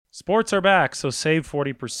Sports are back, so save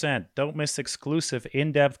 40%. Don't miss exclusive,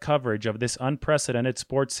 in-depth coverage of this unprecedented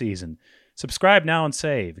sports season. Subscribe now and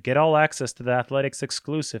save. Get all access to the Athletics'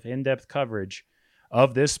 exclusive, in-depth coverage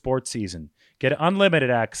of this sports season. Get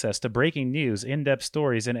unlimited access to breaking news, in-depth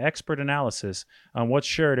stories, and expert analysis on what's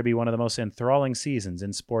sure to be one of the most enthralling seasons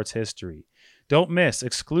in sports history. Don't miss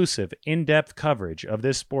exclusive, in-depth coverage of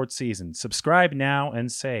this sports season. Subscribe now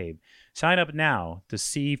and save. Sign up now to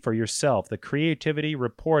see for yourself the creativity,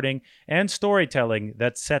 reporting, and storytelling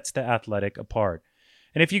that sets The Athletic apart.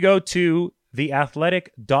 And if you go to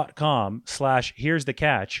theathletic.com/here's the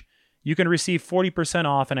catch, you can receive 40%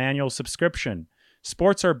 off an annual subscription.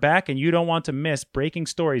 Sports are back and you don't want to miss breaking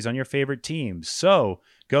stories on your favorite teams. So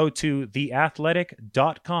go to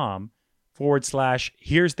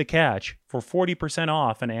theathletic.com/here's the catch for 40%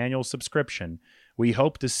 off an annual subscription. We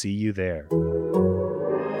hope to see you there.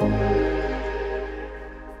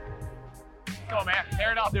 Go, man.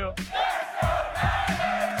 Tear it up, dude.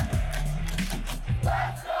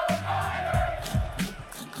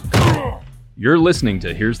 You're listening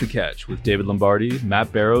to Here's the Catch with David Lombardi,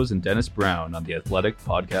 Matt Barrows, and Dennis Brown on the Athletic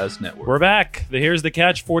Podcast Network. We're back. The Here's the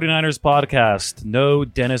Catch 49ers podcast. No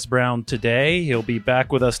Dennis Brown today. He'll be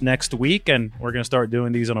back with us next week, and we're going to start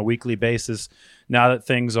doing these on a weekly basis now that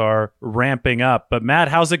things are ramping up. But Matt,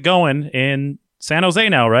 how's it going in San Jose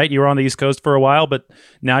now, right? You were on the East Coast for a while, but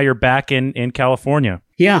now you're back in California.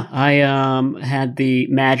 Yeah, I had the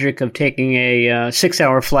magic of taking a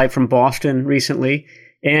 6-hour flight from Boston recently.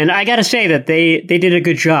 And I got to say that they did a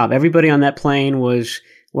good job. Everybody on that plane was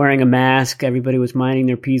wearing a mask. Everybody was minding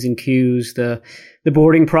their P's and Q's. The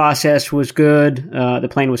boarding process was good. The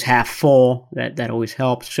plane was half full. That always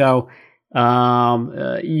helps. So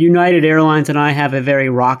United Airlines and I have a very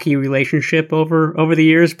rocky relationship over the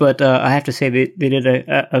years, but I have to say they did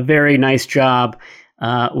a very nice job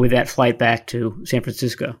with that flight back to San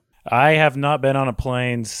Francisco. I have not been on a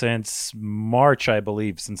plane since March, I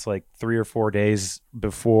believe, since like 3 or 4 days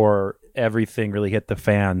before everything really hit the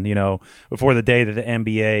fan, before the day that the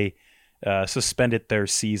NBA suspended their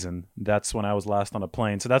season. That's when I was last on a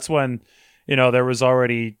plane. So that's when, there was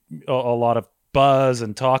already a lot of buzz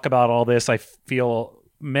and talk about all this. I feel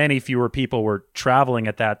many fewer people were traveling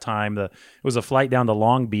at that time. It was a flight down to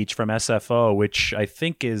Long Beach from SFO, which I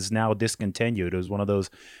think is now discontinued. It was one of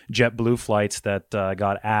those JetBlue flights that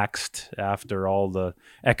got axed after all the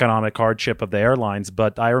economic hardship of the airlines.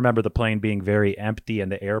 But I remember the plane being very empty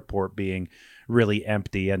and the airport being really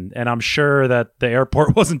empty. And I'm sure that the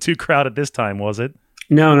airport wasn't too crowded this time, was it?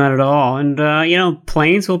 No, not at all. And,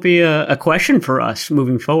 planes will be a question for us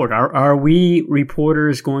moving forward. Are we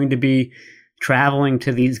reporters going to be traveling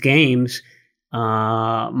to these games?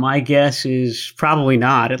 My guess is probably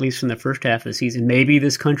not, at least in the first half of the season. Maybe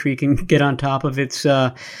this country can get on top of its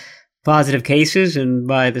positive cases, and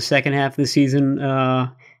by the second half of the season,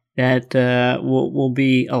 that we'll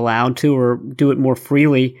be allowed to or do it more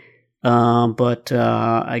freely. But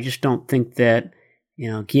I just don't think that,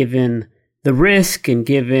 given the risk and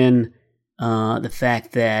given the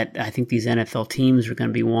fact that I think these NFL teams are going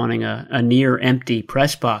to be wanting a near empty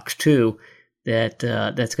press box too,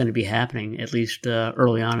 that's going to be happening at least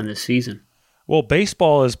early on in this season. Well,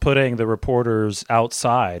 baseball is putting the reporters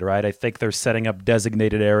outside, right? I think they're setting up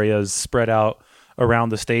designated areas spread out around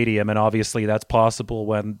the stadium, and obviously that's possible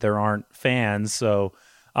when there aren't fans. So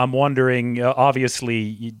I'm wondering,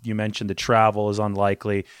 obviously you mentioned the travel is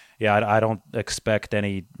unlikely. Yeah, I don't expect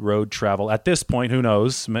any road travel at this point. Who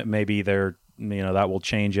knows? Maybe that will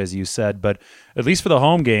change, as you said. But at least for the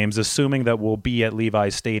home games, assuming that we'll be at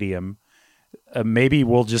Levi's Stadium, maybe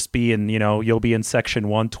we'll just be in, you'll be in section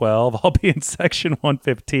 112. I'll be in section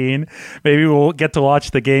 115. Maybe we'll get to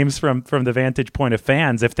watch the games from the vantage point of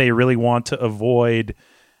fans if they really want to avoid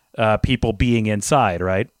people being inside,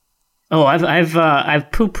 right? Oh,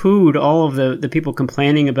 I've poo-pooed all of the people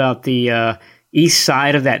complaining about the east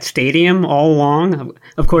side of that stadium all along.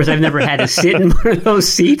 Of course, I've never had to sit in one of those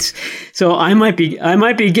seats, so I might be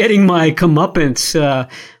getting my comeuppance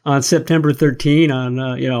on September 13 on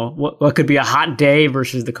what could be a hot day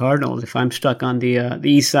versus the Cardinals if I'm stuck on the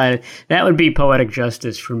east side. That would be poetic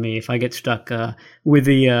justice for me if I get stuck with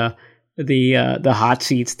the hot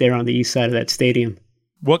seats there on the east side of that stadium.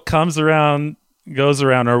 What comes around goes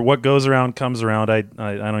around, or what goes around comes around. I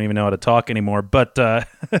don't even know how to talk anymore. But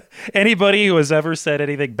anybody who has ever said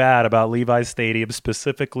anything bad about Levi's Stadium,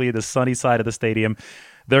 specifically the sunny side of the stadium,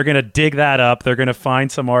 they're going to dig that up. They're going to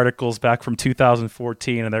find some articles back from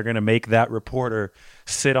 2014, and they're going to make that reporter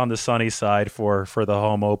sit on the sunny side for the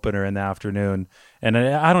home opener in the afternoon. And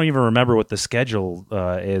I don't even remember what the schedule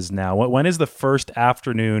is now. When is the first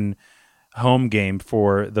afternoon home game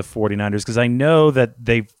for the 49ers? Because I know that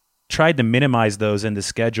they've tried to minimize those in the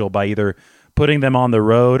schedule by either putting them on the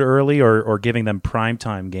road early or giving them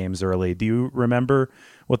primetime games early. Do you remember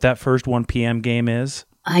what that first 1 p.m. game is?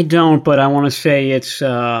 I don't, but I want to say it's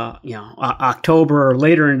October or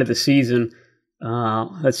later into the season.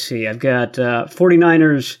 Let's see. I've got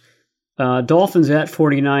 49ers, Dolphins at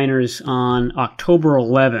 49ers on October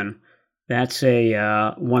 11. That's a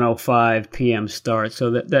 1:05 p.m. start,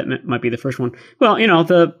 so that might be the first one. Well,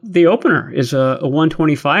 the opener is a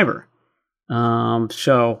 1:25er.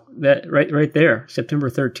 So that right there, September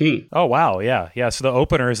 13th. Oh wow, yeah. So the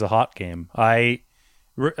opener is a hot game. I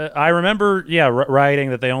remember,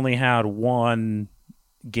 writing that they only had one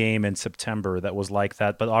game in September that was like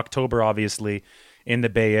that, but October obviously in the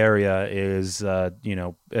Bay Area is,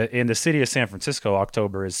 in the city of San Francisco,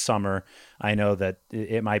 October is summer. I know that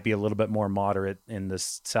it might be a little bit more moderate in the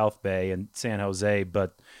South Bay and San Jose,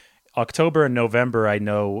 but October and November, I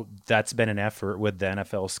know that's been an effort with the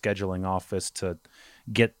NFL scheduling office to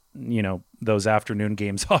get, those afternoon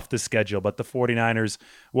games off the schedule. But the 49ers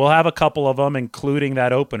will have a couple of them, including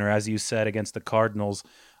that opener, as you said, against the Cardinals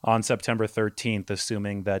on September 13th,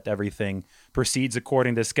 assuming that everything proceeds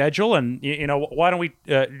according to schedule. And, why don't we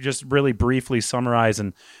just really briefly summarize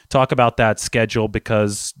and talk about that schedule,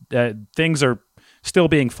 because things are still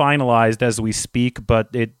being finalized as we speak, but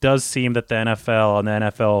it does seem that the NFL and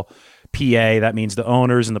the NFLPA, that means the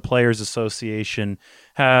owners and the Players Association,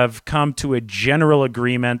 have come to a general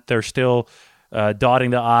agreement. They're still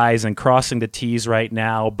dotting the I's and crossing the T's right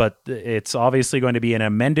now, but it's obviously going to be an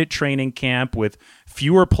amended training camp with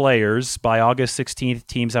fewer players. By August 16th,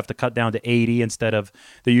 teams have to cut down to 80 instead of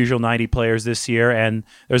the usual 90 players this year, and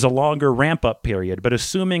there's a longer ramp-up period. But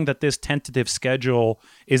assuming that this tentative schedule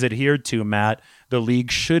is adhered to, Matt, the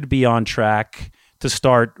league should be on track to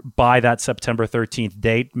start by that September 13th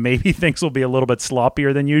date. Maybe things will be a little bit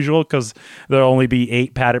sloppier than usual because there'll only be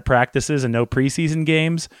 8 padded practices and no preseason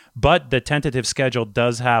games. But the tentative schedule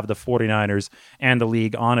does have the 49ers and the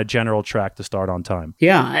league on a general track to start on time.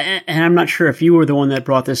 Yeah, and I'm not sure if you were the one that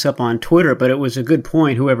brought this up on Twitter, but it was a good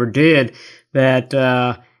point, whoever did, that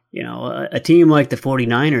a team like the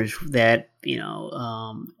 49ers that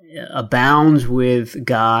abounds with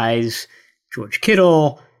guys, George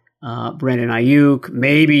Kittle, Brandon Ayuk,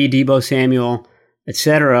 maybe Deebo Samuel,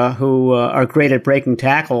 etc., who are great at breaking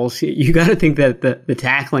tackles. You got to think that the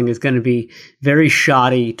tackling is going to be very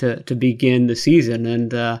shoddy to begin the season,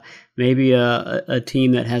 and maybe a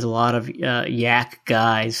team that has a lot of yak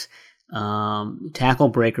guys, tackle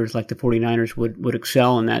breakers like the 49ers would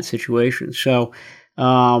excel in that situation. So,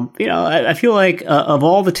 I feel like of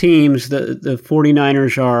all the teams, the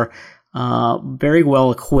 49ers are very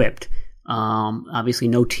well equipped. Obviously,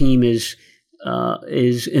 no team is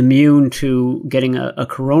immune to getting a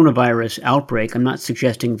coronavirus outbreak. I'm not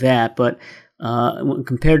suggesting that, but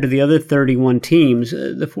compared to the other 31 teams,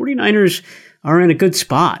 the 49ers are in a good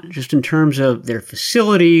spot, just in terms of their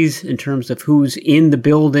facilities, in terms of who's in the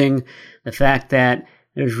building, the fact that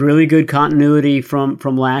there's really good continuity from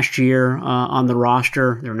last year on the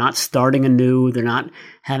roster. They're not starting anew. They're not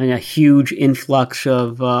having a huge influx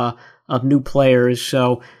of new players.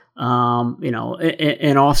 So,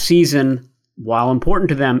 an off season, while important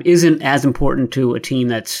to them, isn't as important to a team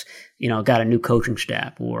that's, got a new coaching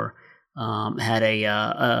staff or had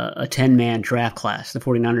a 10-man draft class. The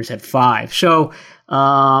 49ers had 5. So,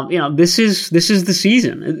 this is the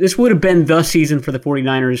season. This would have been the season for the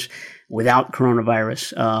 49ers without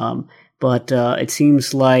coronavirus. But it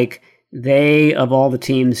seems like they, of all the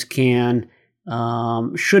teams,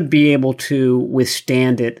 should be able to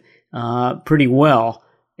withstand it pretty well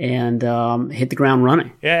and hit the ground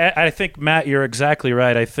running. Yeah, I think, Matt, you're exactly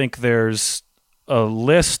right. I think there's a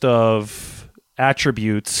list of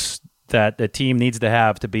attributes that a team needs to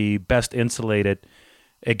have to be best insulated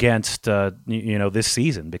against this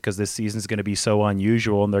season, because this season is going to be so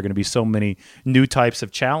unusual and there are going to be so many new types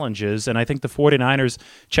of challenges. And I think the 49ers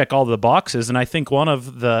check all the boxes, and I think one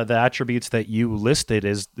of the attributes that you listed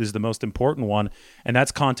is the most important one, and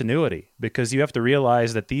that's continuity, because you have to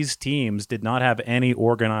realize that these teams did not have any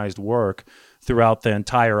organized work throughout the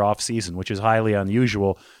entire offseason, which is highly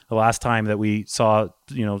unusual. The last time that we saw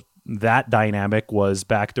that dynamic was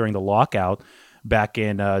back during the lockout back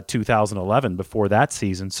in 2011, before that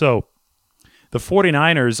season. So the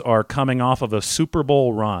 49ers are coming off of a Super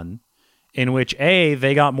Bowl run in which,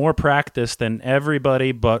 they got more practice than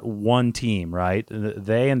everybody but one team, right?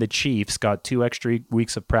 They and the Chiefs got 2 extra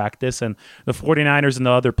weeks of practice, and the 49ers and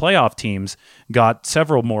the other playoff teams got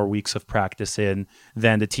several more weeks of practice in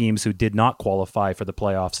than the teams who did not qualify for the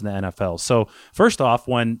playoffs in the NFL. So first off,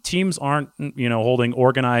 when teams aren't, holding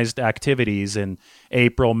organized activities in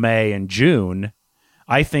April, May, and June,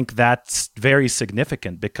 I think that's very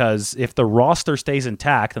significant because if the roster stays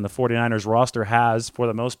intact, and the 49ers roster has, for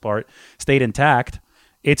the most part, stayed intact,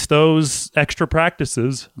 it's those extra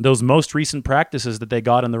practices, those most recent practices that they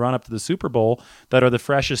got in the run-up to the Super Bowl that are the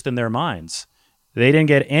freshest in their minds. They didn't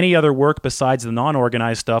get any other work besides the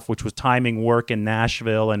non-organized stuff, which was timing work in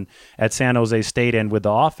Nashville and at San Jose State and with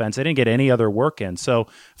the offense. They didn't get any other work in. So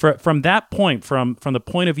from that point, from the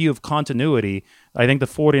point of view of continuity, I think the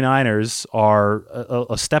 49ers are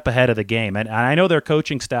a step ahead of the game. And I know their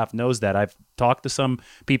coaching staff knows that. I've talked to some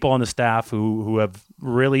people on the staff who have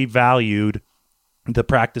really valued the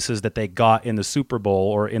practices that they got in the Super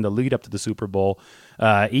Bowl or in the lead up to the Super Bowl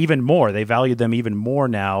even more. They valued them even more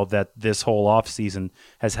now that this whole offseason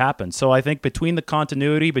has happened. So I think between the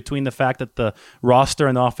continuity, between the fact that the roster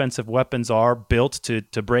and the offensive weapons are built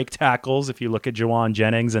to break tackles, if you look at Jawan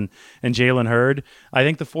Jennings and Jalen Hurd, I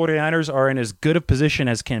think the 49ers are in as good a position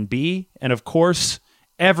as can be. And of course,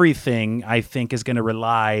 everything I think is going to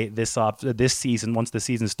rely this season, once the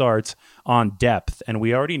season starts, on depth. And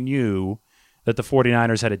we already knew that the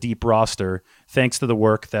 49ers had a deep roster thanks to the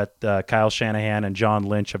work that Kyle Shanahan and John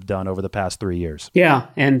Lynch have done over the past 3 years. Yeah,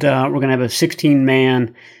 and we're going to have a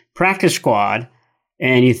 16-man practice squad,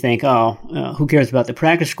 and you think, who cares about the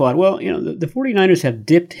practice squad? Well, the 49ers have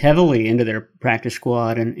dipped heavily into their practice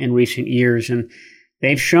squad in recent years, and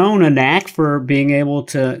they've shown a knack for being able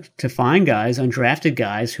to find guys, undrafted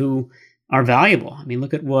guys, who are valuable. I mean,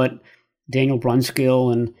 look at what Daniel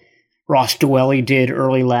Brunskill and Ross Dwelley did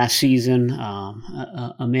early last season.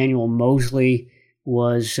 Emmanuel Mosley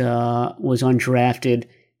was undrafted.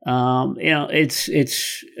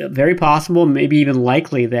 It's very possible, maybe even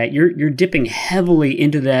likely, that you're dipping heavily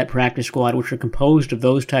into that practice squad, which are composed of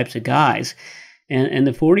those types of guys. And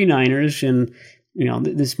the 49ers, and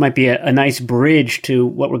this might be a nice bridge to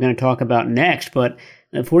what we're going to talk about next, but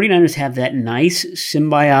the 49ers have that nice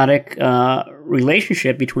symbiotic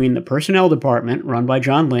relationship between the personnel department, run by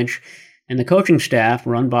John Lynch, and the coaching staff,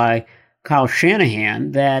 run by Kyle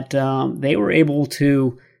Shanahan, that they were able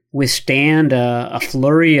to withstand a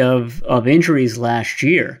flurry of injuries last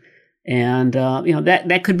year. And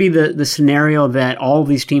that could be the scenario that all of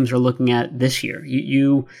these teams are looking at this year.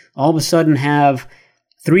 You all of a sudden have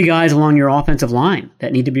 3 guys along your offensive line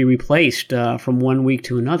that need to be replaced from one week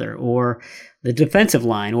to another, or the defensive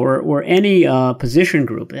line, or any position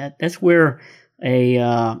group. That's where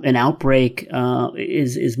an outbreak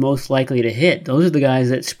is most likely to hit. Those are the guys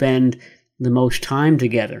that spend the most time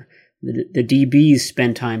together. The DBs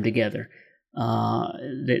spend time together.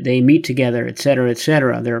 They meet together, et cetera, et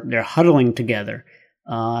cetera. They're huddling together.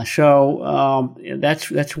 So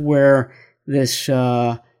that's where this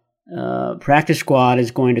practice squad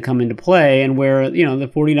is going to come into play, and where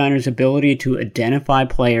the 49ers' ability to identify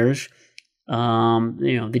players,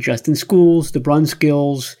 the Justin Schools, the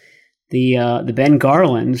Brunskills, the Ben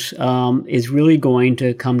Garlands, is really going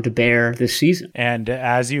to come to bear this season. And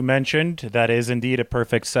as you mentioned, that is indeed a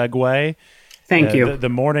perfect segue. Thank you. The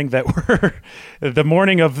morning that the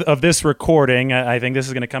morning of this recording, I think this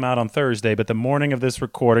is going to come out on Thursday, but the morning of this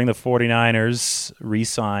recording, the 49ers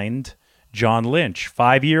re-signed John Lynch.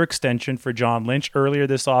 5-year extension for John Lynch. Earlier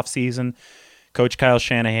this offseason, Coach Kyle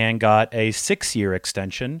Shanahan got a 6-year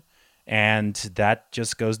extension. And that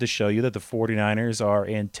just goes to show you that the 49ers are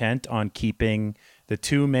intent on keeping the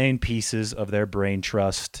 2 main pieces of their brain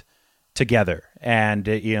trust together. And,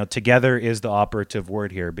 together is the operative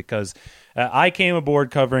word here, because I came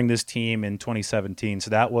aboard covering this team in 2017. So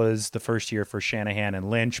that was the first year for Shanahan and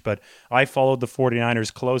Lynch. But I followed the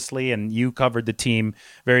 49ers closely, and you covered the team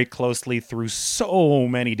very closely through so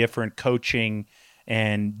many different coaching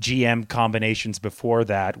and GM combinations before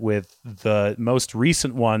that, with the most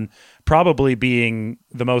recent one probably being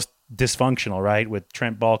the most dysfunctional, right? With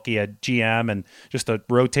Trent Baalke at GM and just a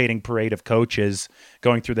rotating parade of coaches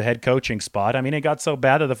going through the head coaching spot. I mean, it got so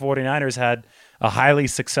bad that the 49ers had a highly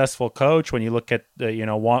successful coach when you look at the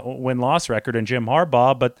win-loss record in Jim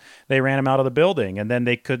Harbaugh, but they ran him out of the building, and then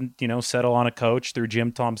they couldn't settle on a coach through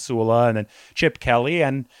Jim Tomsula and then Chip Kelly,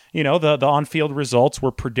 and the on-field results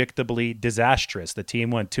were predictably disastrous. The team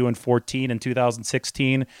went 2-14 in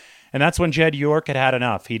 2016, and that's when Jed York had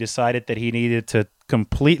enough. He decided that he needed to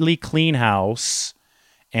completely clean house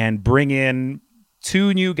and bring in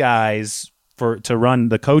 2 new guys to run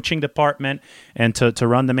the coaching department and to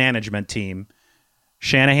run the management team,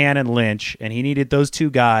 Shanahan and Lynch, and he needed those 2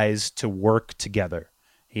 guys to work together.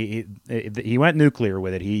 He went nuclear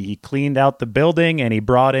with it. He cleaned out the building and he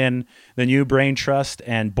brought in the new brain trust,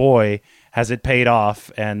 and boy, has it paid off.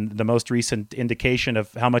 And the most recent indication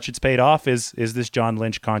of how much it's paid off is this John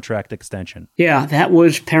Lynch contract extension. Yeah, that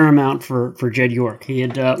was paramount for Jed York. He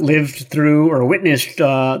had lived through or witnessed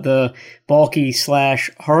the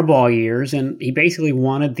Balky/Harbaugh years, and he basically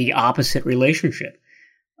wanted the opposite relationship.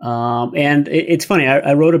 And it's funny.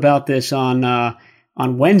 I wrote about this on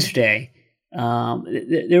Wednesday.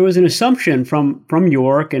 There was an assumption from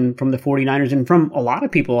York and from the 49ers and from a lot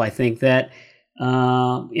of people, I think, that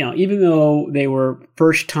even though they were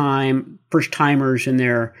first timers in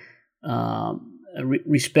their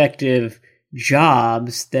respective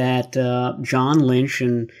jobs, that John Lynch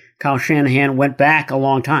and Kyle Shanahan went back a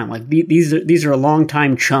long time. Like these are long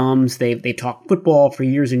time chums. They talked football for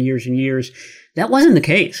years and years and years. That wasn't the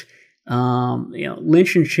case.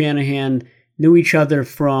 Lynch and Shanahan knew each other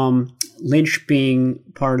from Lynch being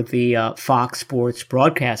part of the Fox Sports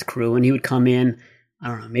broadcast crew, and he would come in, I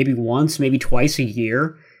don't know, maybe once, maybe twice a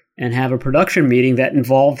year, and have a production meeting that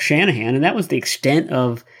involved Shanahan, and that was the extent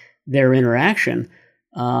of their interaction.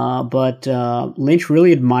 But Lynch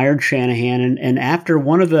really admired Shanahan, and after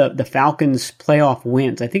one of the Falcons' playoff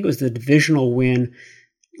wins, I think it was the divisional win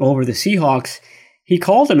over the Seahawks, he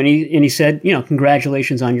called him and he said,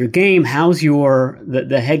 congratulations on your game. How's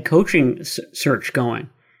the head coaching search going?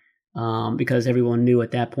 Because everyone knew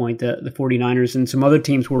at that point the 49ers and some other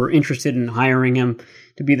teams were interested in hiring him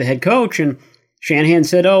to be the head coach. And Shanahan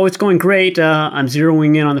said, oh, it's going great. I'm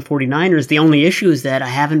zeroing in on the 49ers. The only issue is that I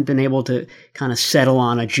haven't been able to kind of settle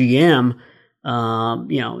on a GM.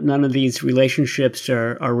 None of these relationships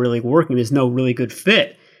are really working. There's no really good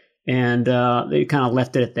fit. And they kind of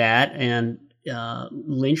left it at that. And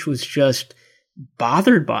Lynch was just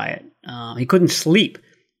bothered by it. He couldn't sleep.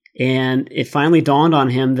 And it finally dawned on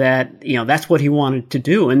him that, that's what he wanted to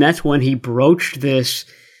do. And that's when he broached this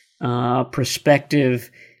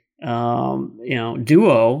prospective,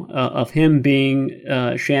 duo of him being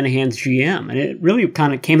Shanahan's GM. And it really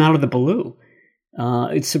kind of came out of the blue.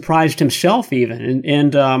 It surprised himself even.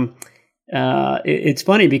 And it's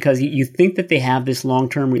funny because you think that they have this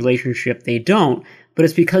long-term relationship. They don't. But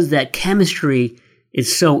it's because that chemistry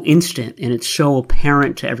is so instant and it's so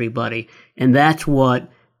apparent to everybody. And that's what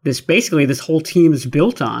this whole team is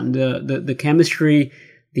built on. The chemistry,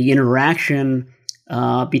 the interaction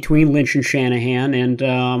between Lynch and Shanahan. And,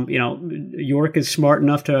 York is smart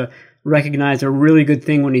enough to recognize a really good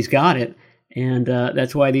thing when he's got it. And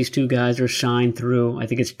that's why these two guys are signed through, I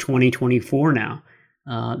think it's 2024 now.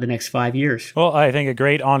 The next 5 years. Well, I think a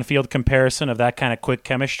great on-field comparison of that kind of quick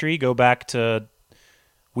chemistry, go back to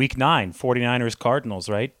Week 9, 49ers Cardinals,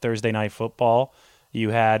 right? Thursday Night Football.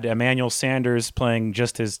 You had Emmanuel Sanders playing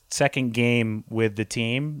just his second game with the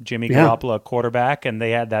team, Jimmy Garoppolo quarterback, and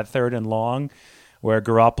they had that 3rd and long where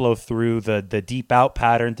Garoppolo threw the deep out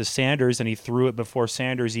pattern to Sanders, and he threw it before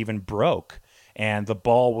Sanders even broke. And the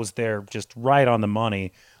ball was there just right on the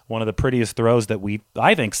money. One of the prettiest throws that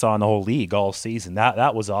I think, saw in the whole league all season.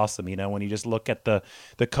 That was awesome. When you just look at the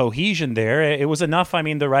cohesion there, it was enough. I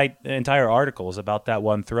mean, to write entire articles about that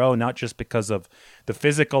one throw, not just because of the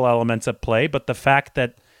physical elements at play, but the fact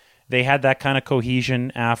that they had that kind of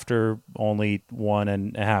cohesion after only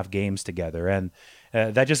 1.5 games together. And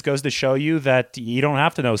that just goes to show you that you don't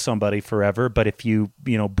have to know somebody forever, but if you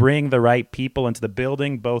bring the right people into the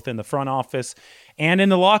building, both in the front office and in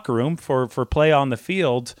the locker room for play on the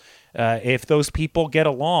field, if those people get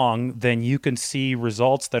along, then you can see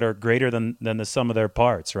results that are greater than the sum of their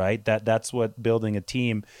parts, right? That's what building a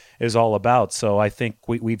team is all about. So I think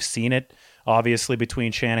we've seen it, obviously,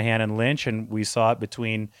 between Shanahan and Lynch, and we saw it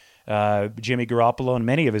between Jimmy Garoppolo and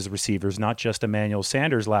many of his receivers, not just Emmanuel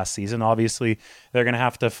Sanders last season. Obviously, they're going to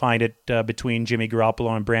have to find it between Jimmy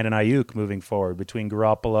Garoppolo and Brandon Ayuk moving forward, between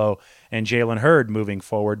Garoppolo and Jalen Hurd moving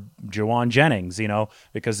forward, Jawan Jennings,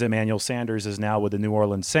 because Emmanuel Sanders is now with the New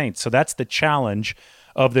Orleans Saints. So that's the challenge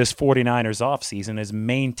of this 49ers offseason, is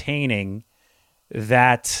maintaining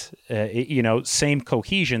that, same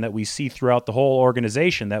cohesion that we see throughout the whole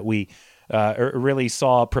organization, that we really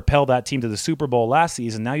saw propel that team to the Super Bowl last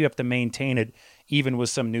season. Now you have to maintain it even with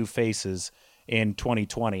some new faces in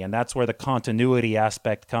 2020. And that's where the continuity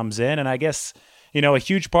aspect comes in. And I guess, a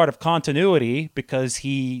huge part of continuity, because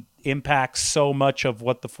he impacts so much of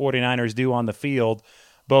what the 49ers do on the field,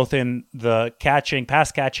 both in the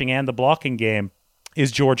pass catching and the blocking game,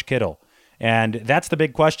 is George Kittle. And that's the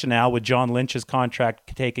big question now, with John Lynch's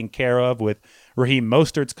contract taken care of, with Raheem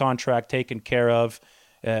Mostert's contract taken care of.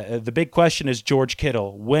 The big question is George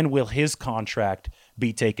Kittle. When will his contract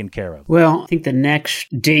be taken care of? Well, I think the next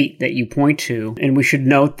date that you point to, and we should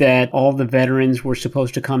note that all the veterans were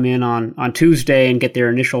supposed to come in on Tuesday and get their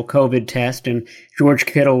initial COVID test, and George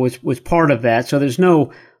Kittle was part of that. So there's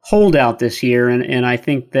no holdout this year, and I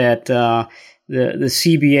think that the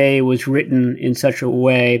CBA was written in such a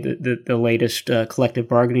way, the latest collective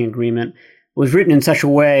bargaining agreement was written in such a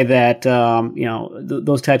way that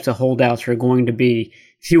those types of holdouts are going to be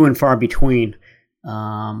few and far between.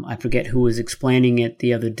 I forget who was explaining it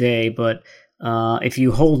the other day, but if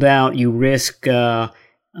you hold out, you risk an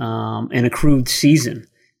accrued season,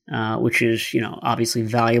 which is obviously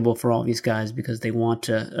valuable for all these guys because they want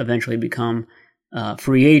to eventually become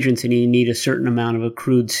free agents, and you need a certain amount of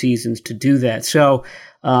accrued seasons to do that. So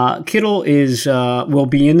Kittle will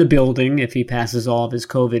be in the building if he passes all of his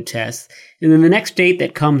COVID tests, and then the next date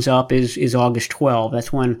that comes up is August 12.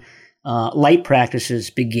 That's when light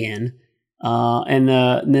practices begin. And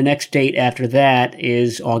the next date after that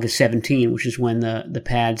is August 17, which is when the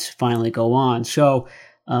pads finally go on. So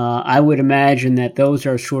I would imagine that those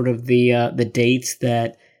are sort of the dates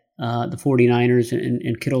that the 49ers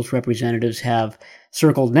and Kittle's representatives have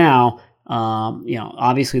circled now.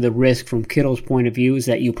 Obviously the risk from Kittle's point of view is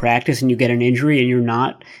that you practice and you get an injury and you're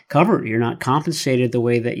not covered. You're not compensated the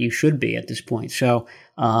way that you should be at this point. So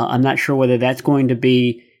I'm not sure whether that's going to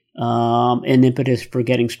be an impetus for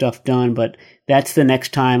getting stuff done, but that's the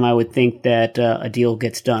next time I would think that a deal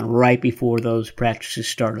gets done, right before those practices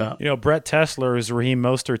start up. Brett Tessler, who's Raheem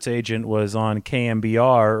Mostert's agent, was on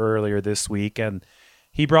KMBR earlier this week, and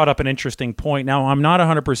he brought up an interesting point. Now, I'm not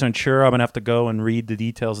 100% sure. I'm going to have to go and read the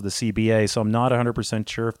details of the CBA, so I'm not 100%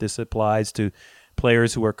 sure if this applies to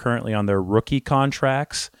players who are currently on their rookie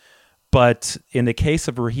contracts. But in the case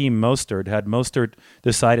of Raheem Mostert, had Mostert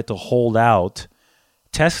decided to hold out,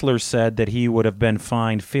 Tessler said that he would have been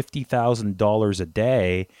fined $50,000 a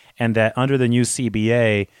day, and that under the new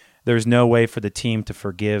CBA, there's no way for the team to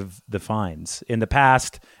forgive the fines. In the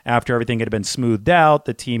past, after everything had been smoothed out,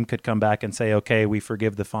 the team could come back and say, okay, we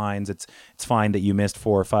forgive the fines. It's fine that you missed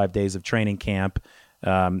 4 or 5 days of training camp.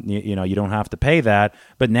 You don't have to pay that.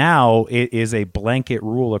 But now it is a blanket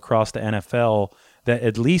rule across the NFL that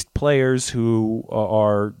at least players who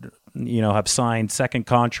are have signed second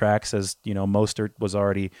contracts, as Mostert was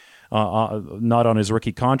already not on his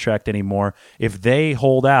rookie contract anymore. If they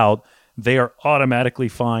hold out, they are automatically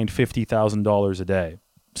fined $50,000 a day.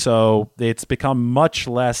 So it's become much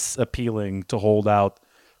less appealing to hold out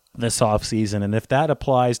this offseason. And if that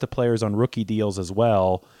applies to players on rookie deals as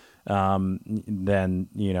well, then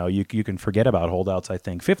you can forget about holdouts. I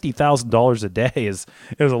think $50,000 a day is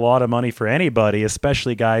a lot of money for anybody,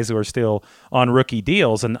 especially guys who are still on rookie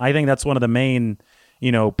deals. And I think that's one of the main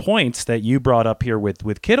points that you brought up here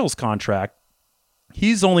with Kittle's contract.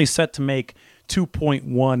 He's only set to make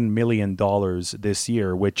 $2.1 million this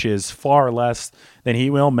year, which is far less than he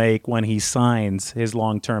will make when he signs his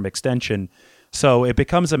long-term extension. So it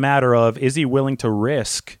becomes a matter of, is he willing to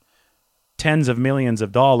risk tens of millions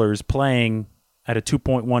of dollars playing at a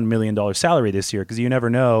 $2.1 million salary this year? Because you never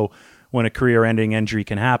know when a career-ending injury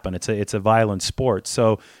can happen. It's a violent sport.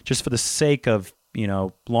 So just for the sake of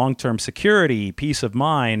long-term security, peace of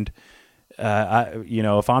mind,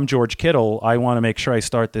 if I'm George Kittle, I want to make sure I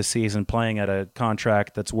start this season playing at a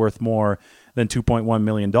contract that's worth more than $2.1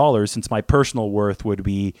 million, since my personal worth would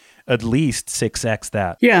be at least 6x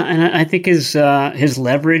that. Yeah, and I think his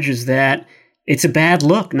leverage is that it's a bad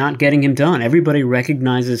look not getting him done. Everybody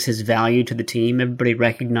recognizes his value to the team. Everybody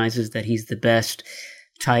recognizes that he's the best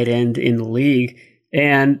tight end in the league.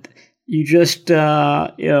 And you just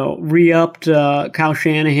re-upped Kyle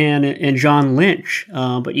Shanahan and John Lynch,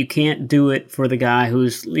 but you can't do it for the guy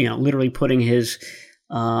who's literally putting his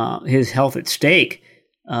health at stake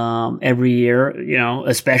every year.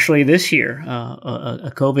 Especially this year,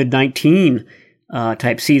 a COVID-19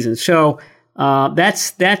 type season. So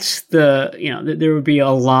that's the there would be a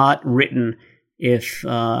lot written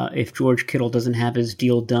if George Kittle doesn't have his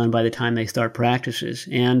deal done by the time they start practices,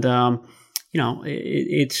 and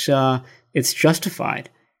it's justified.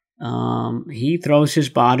 He throws his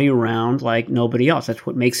body around like nobody else. That's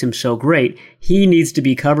what makes him so great. He needs to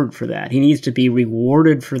be covered for that. He needs to be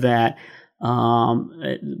rewarded for that,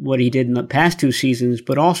 what he did in the past 2 seasons,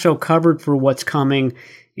 but also covered for what's coming,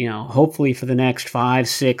 hopefully for the next 5,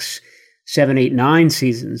 6, 7, 8, 9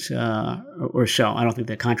 seasons or so. I don't think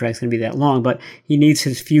the contract's going to be that long, but he needs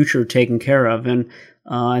his future taken care of. And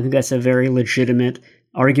I think that's a very legitimate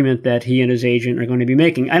argument that he and his agent are going to be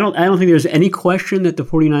making. I don't think there's any question that the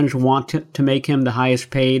 49ers want to make him the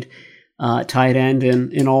highest paid tight end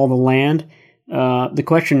in all the land. The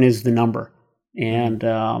question is the number. And,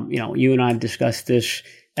 you and I have discussed this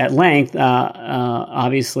at length.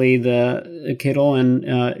 Obviously, the Kittle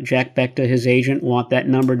and Jack Becta, his agent, want that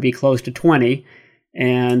number to be close to 20.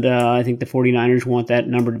 And I think the 49ers want that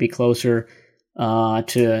number to be closer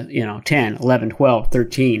to 10, 11, 12,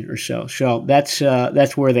 13 or so. So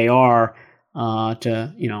that's where they are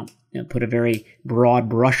to put a very broad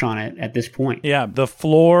brush on it at this point. Yeah, the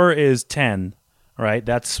floor is 10, right?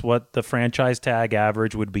 That's what the franchise tag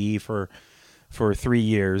average would be for 3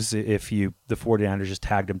 years. If the 49ers just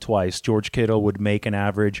tagged him twice, George Kittle would make an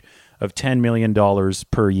average of $10 million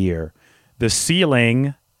per year. The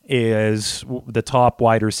ceiling is the top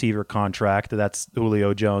wide receiver contract. That's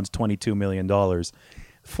Julio Jones, $22 million.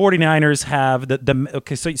 49ers have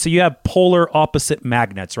so you have polar opposite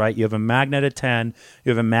magnets, right? You have a magnet at 10, you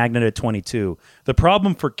have a magnet at 22. The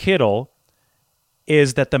problem for Kittle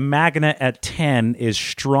is that the magnet at 10 is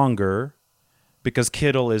stronger because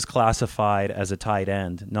Kittle is classified as a tight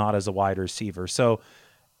end, not as a wide receiver. So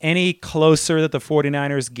any closer that the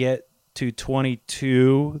 49ers get to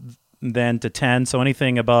 22 than to 10, so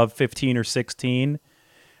anything above 15 or 16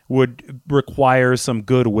 would require some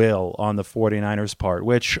goodwill on the 49ers' part,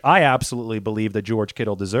 which I absolutely believe that George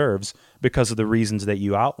Kittle deserves because of the reasons that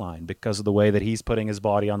you outlined, because of the way that he's putting his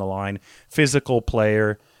body on the line, physical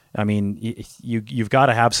player. I mean, you've got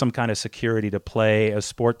to have some kind of security to play a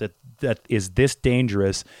sport that is this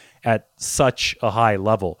dangerous at such a high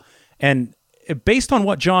level. And based on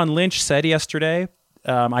what John Lynch said yesterday,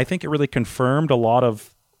 I think it really confirmed a lot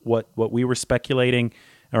of what we were speculating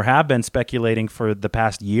or have been speculating for the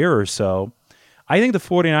past year or so. I think the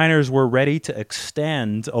 49ers were ready to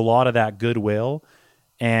extend a lot of that goodwill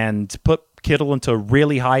and put Kittle into a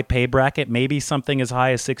really high pay bracket, maybe something as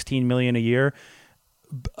high as $16 million a year,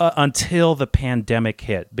 until the pandemic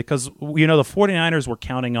hit. Because, the 49ers were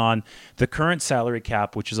counting on the current salary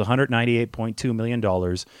cap, which is $198.2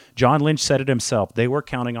 million. John Lynch said it himself. They were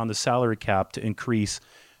counting on the salary cap to increase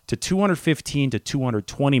to $215 to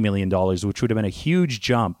 $220 million, which would have been a huge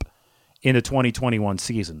jump in the 2021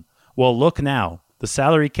 season. Well, look now. The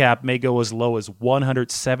salary cap may go as low as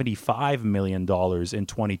 $175 million in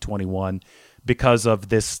 2021 because of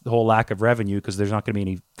this whole lack of revenue, because there's not going to be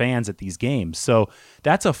any fans at these games. So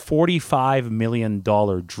that's a $45 million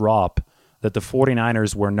drop that the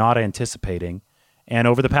 49ers were not anticipating. And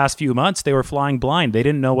over the past few months, they were flying blind. They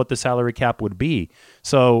didn't know what the salary cap would be.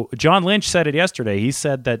 So John Lynch said it yesterday. He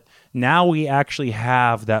said that now we actually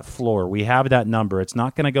have that floor. We have that number. It's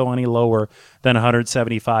not going to go any lower than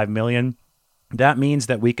 $175 million. That means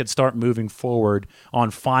that we could start moving forward on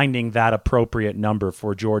finding that appropriate number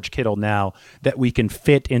for George Kittle now that we can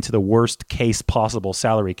fit into the worst case possible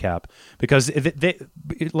salary cap. Because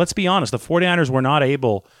let's be honest, the 49ers were not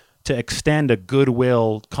able to extend a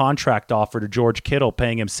goodwill contract offer to George Kittle,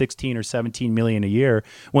 paying him $16 or $17 million a year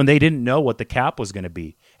when they didn't know what the cap was going to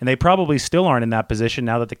be. And they probably still aren't in that position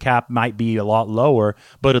now that the cap might be a lot lower,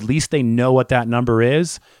 but at least they know what that number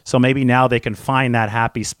is. So maybe now they can find that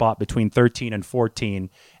happy spot between 13 and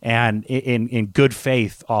 14 and in good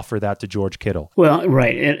faith offer that to George Kittle. Well,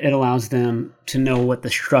 right. It allows them to know what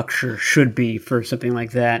the structure should be for something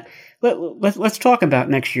like that. Let's talk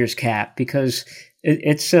about next year's cap, because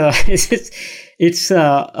it's a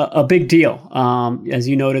big deal. As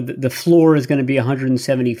you noted, the floor is going to be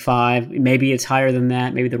 175. Maybe it's higher than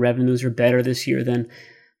that. Maybe the revenues are better this year than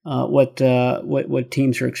what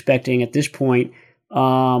teams are expecting at this point.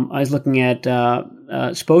 I was looking at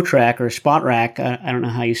Spotrac or Spotrac. I don't know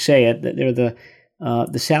how you say it. They're the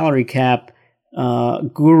salary cap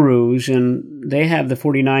gurus, and they have the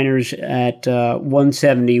 49ers at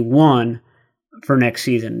 171 for next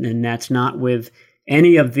season, and that's not with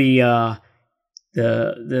any of the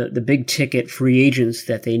big ticket free agents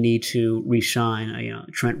that they need to re-sign.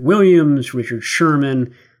 Trent Williams, Richard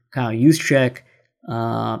Sherman, Kyle Juszczyk,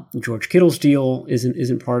 George Kittle's deal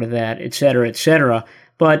isn't part of that, et cetera, et cetera.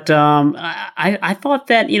 But I thought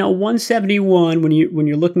that 171 when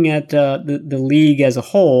you're looking at the league as a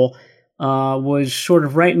whole was sort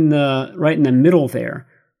of right in the middle there.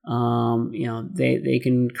 They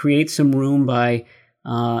can create some room by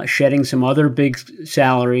shedding some other big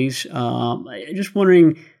salaries. Just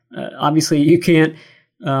wondering, obviously you can't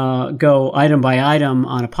go item by item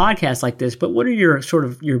on a podcast like this, but what are your sort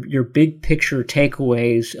of your big picture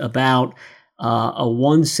takeaways about a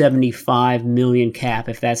 175 million cap,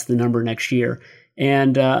 if that's the number next year,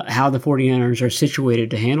 and how the 49ers are situated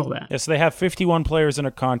to handle that? Yes, they have 51 players in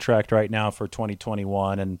a contract right now for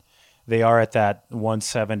 2021, and they are at that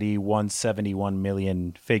 171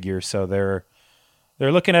 million figure. So they're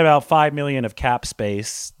looking at about $5 million of cap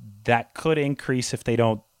space. That could increase if they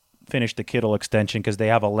don't finish the Kittle extension because they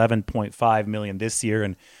have $11.5 million this year,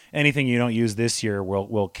 and anything you don't use this year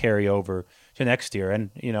will carry over to next year. And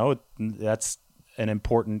that's an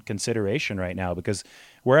important consideration right now because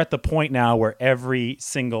we're at the point now where every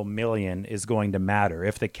single million is going to matter.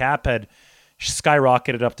 If the cap had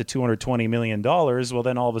skyrocketed up to $220 million, well,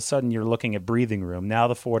 then all of a sudden you're looking at breathing room. Now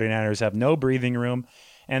the 49ers have no breathing room,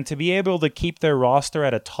 and to be able to keep their roster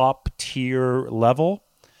at a top tier level,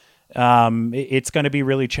 it's going to be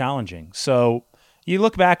really challenging. So you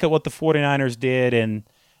look back at what the 49ers did in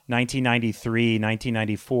 1993,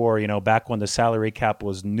 1994, back when the salary cap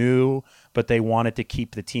was new, but they wanted to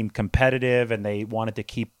keep the team competitive and they wanted to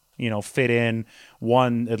keep, fit in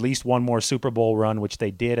at least one more Super Bowl run, which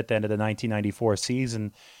they did at the end of the 1994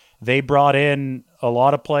 season. They brought in a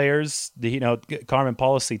lot of players. Carmen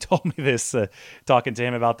Policy told me this, talking to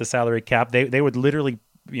him about the salary cap. They would literally,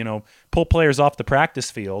 pull players off the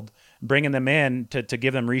practice field, bringing them in to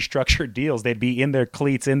give them restructured deals. They'd be in their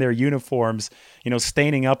cleats, in their uniforms,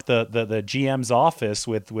 staining up the GM's office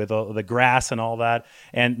with the grass and all that.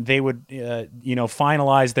 And they would,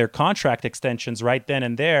 finalize their contract extensions right then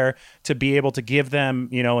and there to be able to give them,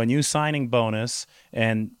 a new signing bonus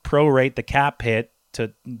and prorate the cap hit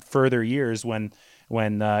to further years when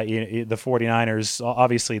the 49ers,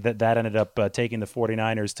 obviously that ended up taking the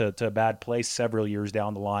 49ers to a bad place several years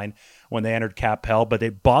down the line when they entered cap hell, but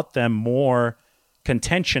it bought them more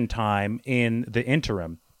contention time in the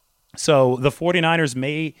interim. So the 49ers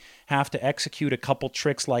may have to execute a couple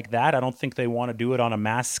tricks like that. I don't think they want to do it on a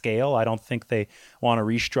mass scale. I don't think they want to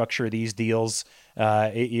restructure these deals,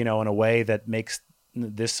 in a way that makes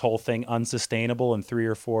this whole thing unsustainable in 3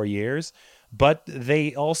 or 4 years. But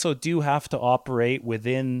they also do have to operate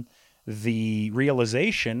within the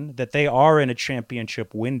realization that they are in a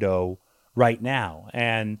championship window right now.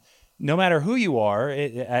 And no matter who you are,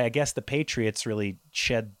 I guess the Patriots really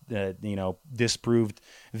disproved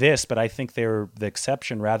this, but I think they're the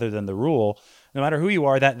exception rather than the rule. No matter who you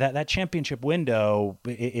are, that championship window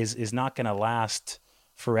is not going to last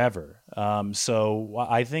forever. So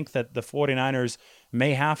I think that the 49ers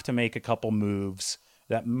may have to make a couple moves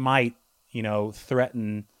that might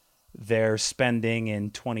threaten their spending in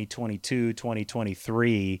 2022,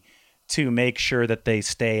 2023 to make sure that they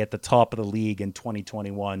stay at the top of the league in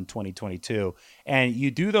 2021, 2022. And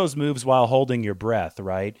you do those moves while holding your breath,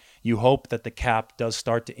 right? You hope that the cap does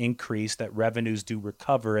start to increase, that revenues do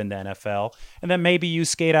recover in the NFL, and then maybe you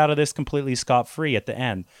skate out of this completely scot-free at the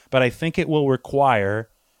end. But I think it will require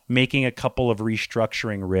making a couple of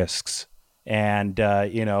restructuring risks. And,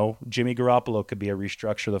 Jimmy Garoppolo could be a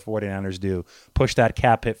restructure the 49ers do. Push that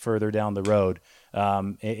cap hit further down the road.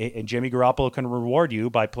 And Jimmy Garoppolo can reward you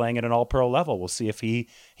by playing at an all-pro level. We'll see if he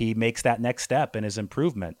makes that next step in his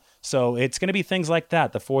improvement. So it's going to be things like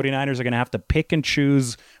that. The 49ers are going to have to pick and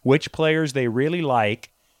choose which players they really like.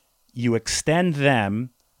 You extend them,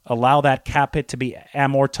 allow that cap hit to be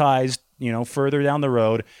amortized, further down the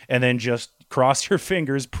road, and then just cross your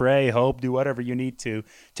fingers, pray, hope, do whatever you need to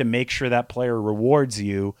make sure that player rewards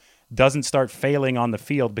you, doesn't start failing on the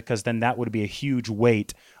field, because then that would be a huge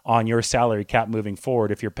weight on your salary cap moving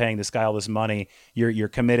forward. If you're paying this guy all this money, you're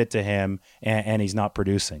committed to him, and he's not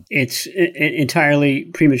producing. It's entirely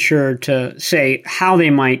premature to say how they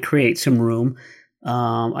might create some room.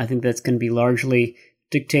 I think that's going to be largely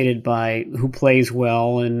dictated by who plays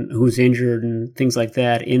well and who's injured and things like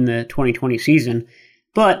that in the 2020 season.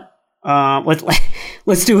 But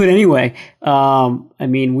let's do it anyway.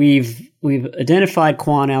 We've identified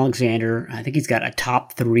Quan Alexander. I think he's got a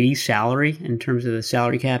top 3 salary in terms of the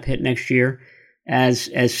salary cap hit next year, as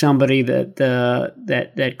somebody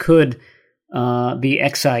that could be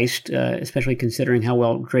excised, especially considering how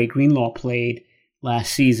well Dre Greenlaw played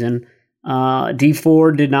last season. Dee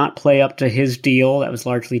Ford did not play up to his deal. That was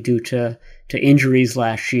largely due to injuries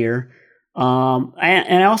last year. And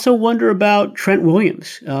I also wonder about Trent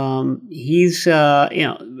Williams. He's,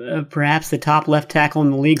 perhaps the top left tackle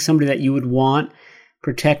in the league, somebody that you would want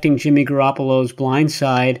protecting Jimmy Garoppolo's blind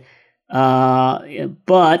side.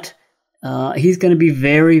 But he's going to be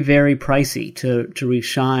very, very pricey to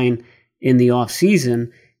re-sign in the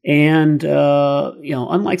offseason. And,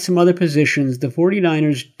 unlike some other positions, the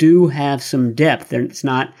 49ers do have some depth. It's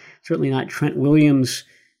certainly not Trent Williams'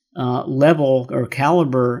 level or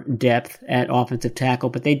caliber depth at offensive tackle,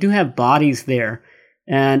 but they do have bodies there.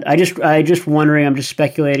 And I'm just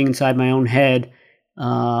speculating inside my own head,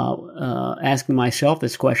 asking myself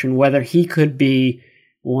this question, whether he could be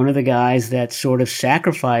one of the guys that's sort of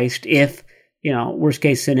sacrificed if worst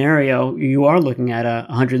case scenario, you are looking at a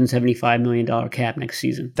 $175 million cap next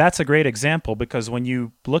season. That's a great example, because when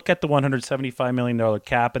you look at the $175 million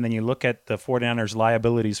cap and then you look at the 49ers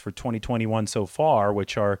liabilities for 2021 so far,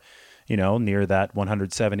 which are, near that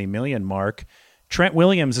 $170 million mark, Trent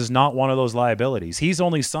Williams is not one of those liabilities. He's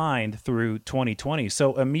only signed through 2020.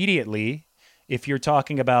 So immediately, if you're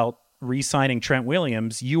talking about re-signing Trent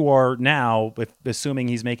Williams, you are now, assuming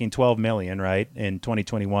he's making $12 million, right, in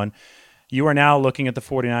 2021, you are now looking at the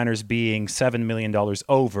 49ers being $7 million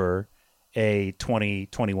over a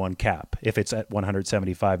 2021 cap if it's at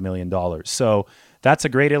 $175 million. So that's a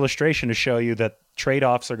great illustration to show you that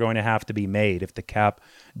trade-offs are going to have to be made if the cap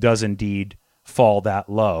does indeed fall that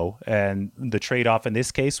low. And the trade-off in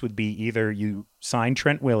this case would be either you sign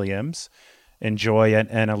Trent Williams, enjoy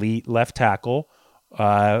an elite left tackle,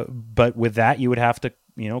 but with that you would have to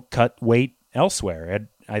cut weight elsewhere. And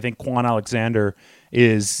I think Quan Alexander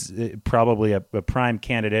is probably a prime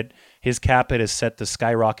candidate. His cap hit is set to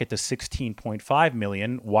skyrocket to $16.5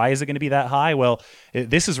 million. Why is it going to be that high? Well,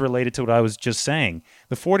 this is related to what I was just saying.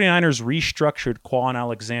 The 49ers restructured Quan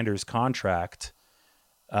Alexander's contract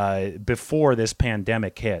before this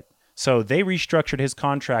pandemic hit. So they restructured his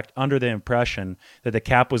contract under the impression that the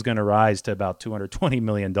cap was going to rise to about $220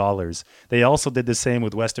 million. They also did the same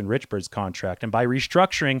with Weston Richburg's contract. And by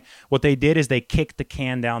restructuring, what they did is they kicked the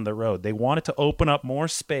can down the road. They wanted to open up more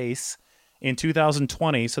space in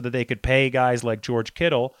 2020 so that they could pay guys like George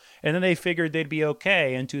Kittle. And then they figured they'd be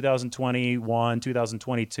okay in 2021,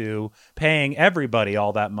 2022, paying everybody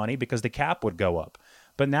all that money because the cap would go up.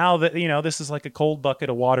 But now that, this is like a cold bucket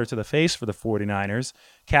of water to the face for the 49ers.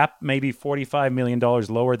 Cap maybe $45 million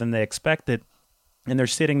lower than they expected. And they're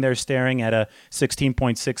sitting there staring at a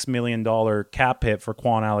 $16.6 million cap hit for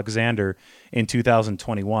Quan Alexander in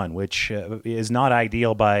 2021, which is not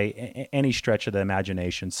ideal by any stretch of the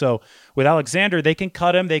imagination. So with Alexander, they can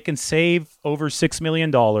cut him. They can save over $6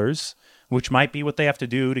 million, which might be what they have to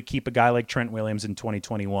do to keep a guy like Trent Williams in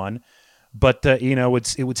 2021. But,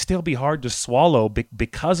 it would still be hard to swallow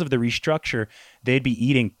because of the restructure. They'd be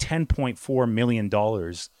eating $10.4 million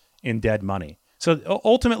in dead money. So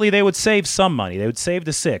ultimately, they would save some money. They would save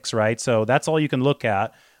the $6, right? So that's all you can look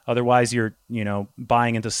at. Otherwise, you're,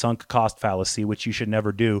 buying into sunk cost fallacy, which you should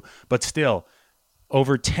never do. But still,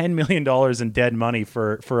 over $10 million in dead money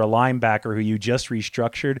for a linebacker who you just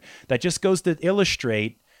restructured, that just goes to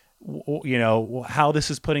illustrate how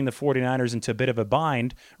this is putting the 49ers into a bit of a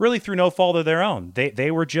bind, really through no fault of their own.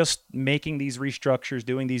 They were just making these restructures,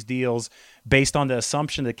 doing these deals based on the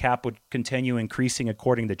assumption that cap would continue increasing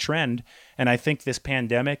according to trend. And I think this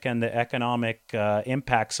pandemic and the economic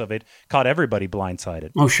impacts of it caught everybody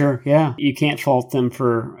blindsided. Oh, sure. Yeah. You can't fault them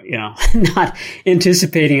for, not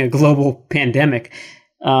anticipating a global pandemic.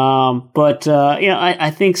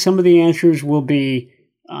 I think some of the answers will be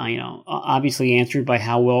obviously answered by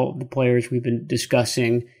how well the players we've been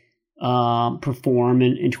discussing perform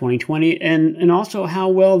in 2020, and also how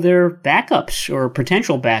well their backups or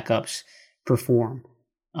potential backups perform.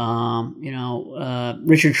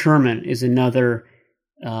 Richard Sherman is another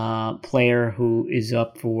player who is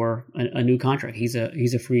up for a new contract. He's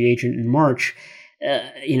a free agent in March.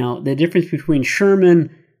 The difference between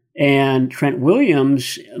Sherman and Trent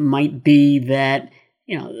Williams might be that,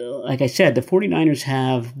 like I said, the 49ers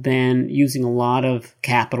have been using a lot of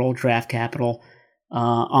capital, draft capital,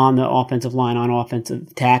 on the offensive line, on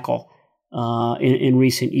offensive tackle in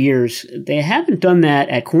recent years. They haven't done that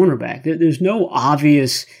at cornerback. There's no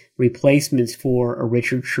obvious replacements for a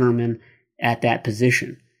Richard Sherman at that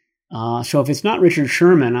position. So if it's not Richard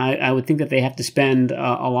Sherman, I would think that they have to spend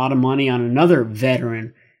a lot of money on another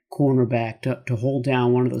veteran cornerback to hold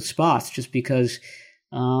down one of those spots, just because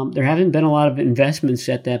there haven't been a lot of investments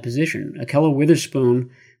at that position. Ahkello Witherspoon,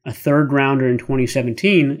 a third rounder in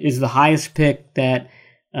 2017, is the highest pick that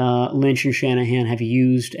Lynch and Shanahan have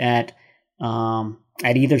used at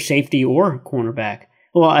either safety or cornerback.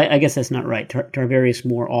 Well, I guess that's not right. Tarvarius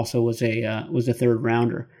Moore also was a third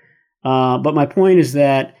rounder. But my point is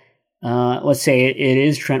that let's say it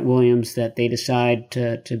is Trent Williams that they decide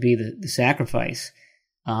to be the sacrifice.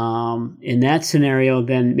 In that scenario,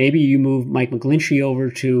 then maybe you move Mike McGlinchey over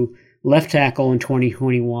to left tackle in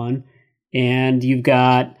 2021, and you've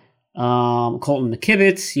got Colton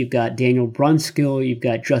McKivitz, you've got Daniel Brunskill, you've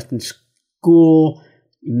got Justin Skule,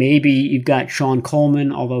 maybe you've got Sean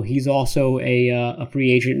Coleman, although he's also a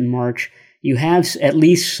free agent in March. You have at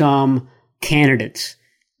least some candidates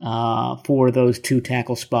for those two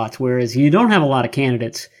tackle spots, whereas you don't have a lot of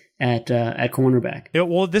candidates at cornerback.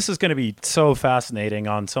 Well, this is going to be so fascinating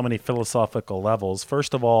on so many philosophical levels.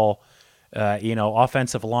 First of all,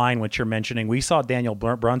 offensive line, which you're mentioning. We saw Daniel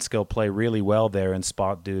Brunskill play really well there in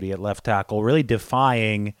spot duty at left tackle, really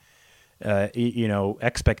defying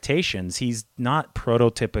expectations. He's not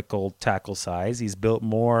prototypical tackle size. He's built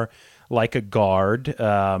more like a guard,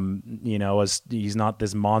 as he's not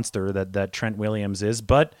this monster that Trent Williams is,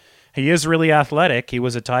 but he is really athletic. He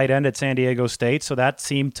was a tight end at San Diego State, so that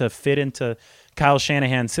seemed to fit into Kyle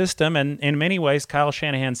Shanahan's system. And in many ways, Kyle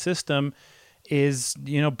Shanahan's system is,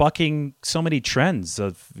 bucking so many trends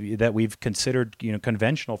that we've considered,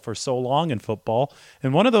 conventional for so long in football.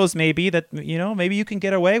 And one of those may be that, maybe you can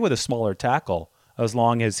get away with a smaller tackle as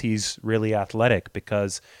long as he's really athletic,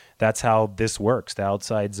 because that's how this works. The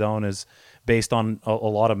outside zone is based on a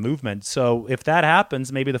lot of movement. So if that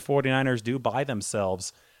happens, maybe the 49ers do buy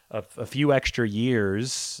themselves a few extra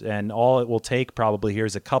years, and all it will take probably here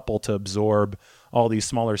is a couple to absorb all these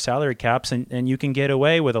smaller salary caps, and you can get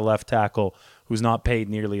away with a left tackle who's not paid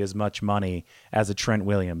nearly as much money as a Trent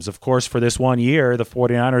Williams. Of course, for this 1 year, the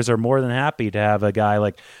 49ers are more than happy to have a guy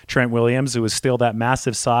like Trent Williams, who is still that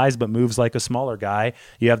massive size but moves like a smaller guy.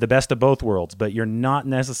 You have the best of both worlds, but you're not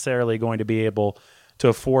necessarily going to be able to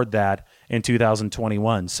afford that in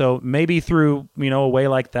 2021. So maybe through, a way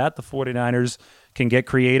like that, the 49ers can get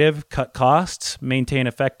creative, cut costs, maintain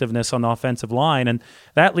effectiveness on the offensive line. And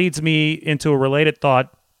that leads me into a related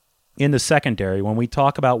thought in the secondary. When we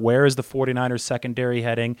talk about where is the 49ers secondary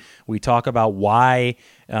heading, we talk about why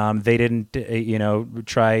they didn't,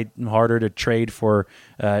 try harder to trade for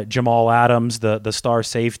Jamal Adams, the star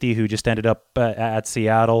safety who just ended up at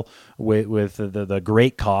Seattle with the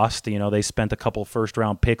great cost. They spent a couple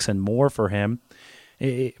first-round picks and more for him.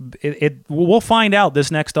 We'll find out this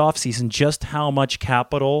next offseason just how much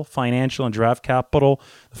capital, financial and draft capital,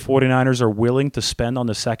 the 49ers are willing to spend on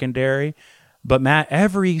the secondary. But Matt,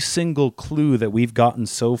 every single clue that we've gotten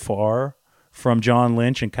so far from John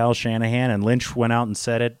Lynch and Kyle Shanahan, and Lynch went out and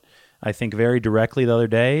said it, I think, very directly the other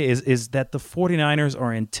day, is that the 49ers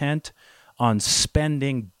are intent on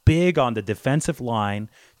spending big on the defensive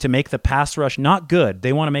line to make the pass rush not good.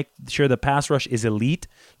 They want to make sure the pass rush is elite.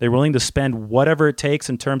 They're willing to spend whatever it takes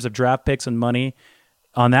in terms of draft picks and money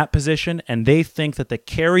on that position, and they think that the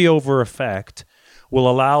carryover effect will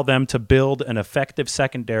allow them to build an effective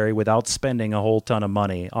secondary without spending a whole ton of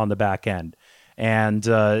money on the back end. And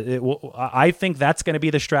I think that's going to be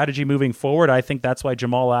the strategy moving forward. I think that's why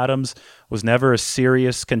Jamal Adams was never a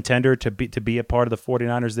serious contender to be a part of the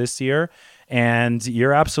 49ers this year. And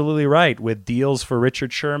you're absolutely right. With deals for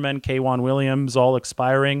Richard Sherman, K'Wan Williams all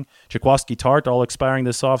expiring, Jaquiski Tartt all expiring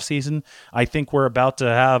this offseason, I think we're about to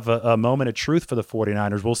have a moment of truth for the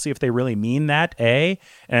 49ers. We'll see if they really mean that, A,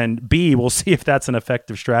 and B, we'll see if that's an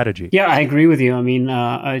effective strategy. Yeah, I agree with you. I mean,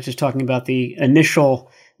 I was just talking about the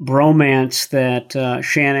initial bromance that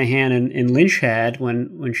Shanahan and Lynch had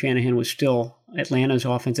when Shanahan was still Atlanta's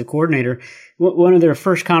offensive coordinator. One of their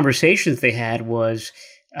first conversations they had was,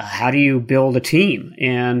 how do you build a team?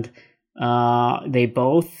 And they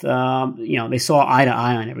both, they saw eye to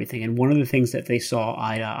eye on everything. And one of the things that they saw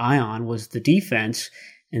eye to eye on was the defense,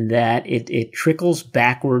 and that it trickles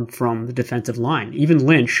backward from the defensive line. Even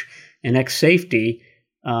Lynch, an ex-safety,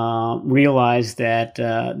 realized that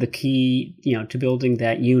the key, to building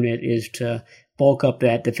that unit is to bulk up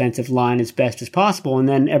that defensive line as best as possible, and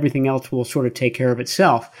then everything else will sort of take care of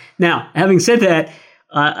itself. Now, having said that,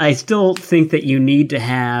 I still think that you need to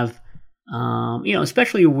have,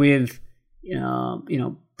 especially with,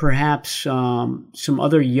 perhaps some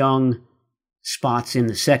other young spots in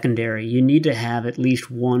the secondary, you need to have at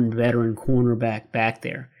least one veteran cornerback back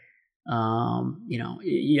there.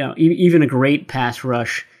 Even a great pass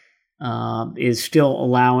rush is still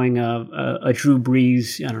allowing a Drew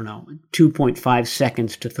Brees, 2.5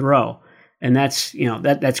 seconds to throw. And that's,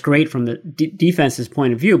 that's great from the defense's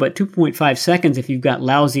point of view. But 2.5 seconds, if you've got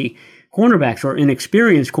lousy cornerbacks or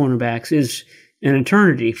inexperienced cornerbacks, is an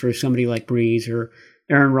eternity for somebody like Brees or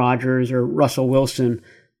Aaron Rodgers or Russell Wilson,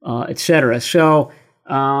 et cetera. So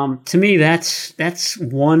to me, that's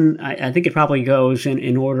one. I think it probably goes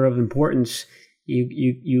in order of importance.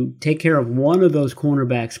 You take care of one of those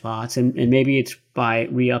cornerback spots, and maybe it's by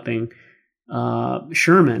re-upping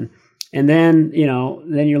Sherman. And then,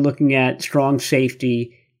 then you're looking at strong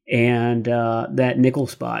safety and that nickel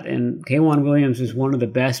spot. And K'Wan Williams is one of the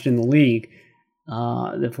best in the league.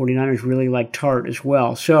 The 49ers really like Tartt as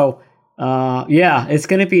well. So, it's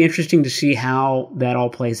going to be interesting to see how that all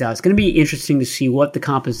plays out. It's going to be interesting to see what the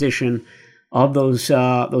composition of those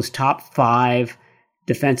top five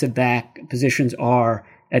defensive back positions are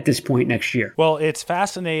at this point next year. Well, it's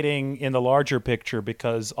fascinating in the larger picture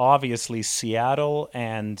because obviously Seattle,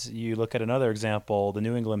 and you look at another example, the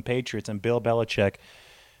New England Patriots and Bill Belichick,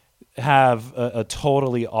 have a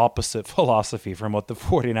totally opposite philosophy from what the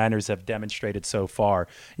 49ers have demonstrated so far.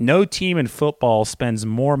 No team in football spends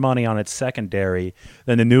more money on its secondary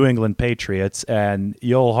than the New England Patriots, and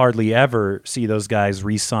you'll hardly ever see those guys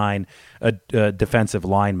re-sign a defensive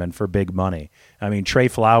lineman for big money. I mean, Trey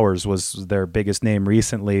Flowers was their biggest name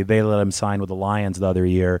recently. They let him sign with the Lions the other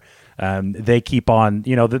year. They keep on,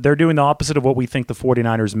 they're doing the opposite of what we think the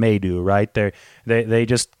 49ers may do, right? They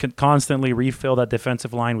just constantly refill that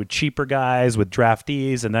defensive line with cheaper guys, with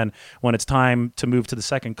draftees, and then when it's time to move to the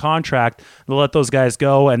second contract, they'll let those guys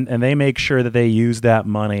go, and they make sure that they use that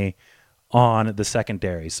money on the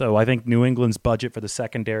secondary. So I think New England's budget for the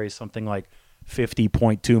secondary is something like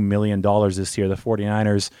 $50.2 million this year. The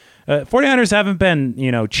 49ers haven't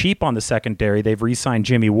been, cheap on the secondary. They've re-signed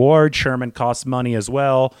Jimmy Ward. Sherman costs money as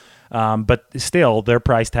well. But still, their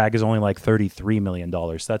price tag is only like $33 million.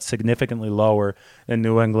 That's significantly lower than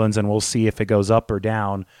New England's, and we'll see if it goes up or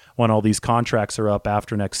down when all these contracts are up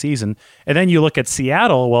after next season. And then you look at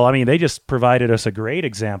Seattle. Well, I mean, they just provided us a great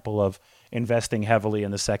example of investing heavily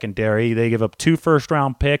in the secondary. They give up 2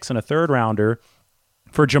 first-round picks and a third-rounder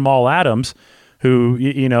for Jamal Adams, who,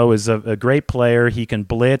 is a great player. He can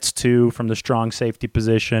blitz, too, from the strong safety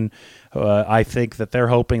position. I think that they're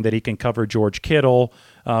hoping that he can cover George Kittle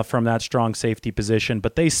from that strong safety position.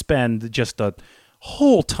 But they spend just a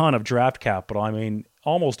whole ton of draft capital. I mean,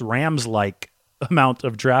 almost Rams-like amount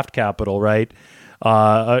of draft capital, right?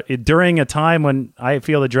 During a time when I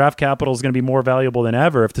feel the draft capital is going to be more valuable than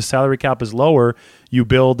ever. If the salary cap is lower, you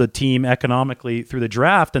build a team economically through the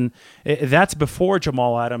draft, and that's before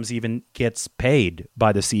Jamal Adams even gets paid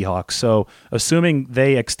by the Seahawks. So assuming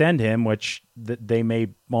they extend him, which they may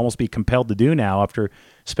almost be compelled to do now after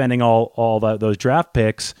spending all those draft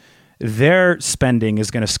picks, their spending is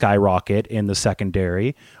going to skyrocket in the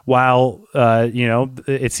secondary, while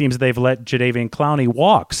it seems they've let Jadeveon Clowney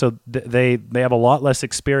walk, so they have a lot less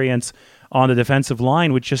experience on the defensive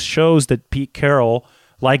line, which just shows that Pete Carroll,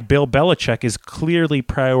 like Bill Belichick, is clearly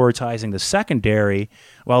prioritizing the secondary,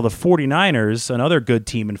 while the 49ers, another good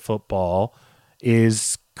team in football,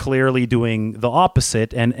 is clearly doing the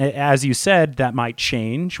opposite. And as you said, that might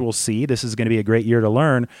change. We'll see. This is going to be a great year to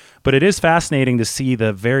learn. But it is fascinating to see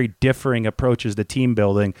the very differing approaches to team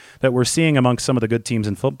building that we're seeing amongst some of the good teams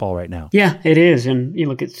in football right now. Yeah, it is. And you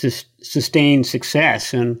look at sustained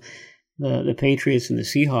success, and the Patriots and the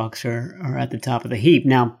Seahawks are at the top of the heap.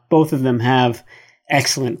 Now, both of them have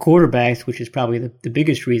excellent quarterbacks, which is probably the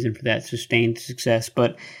biggest reason for that sustained success.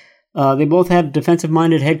 But they both have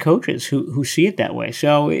defensive-minded head coaches who see it that way.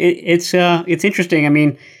 So it's interesting. I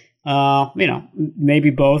mean, maybe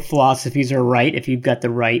both philosophies are right if you've got the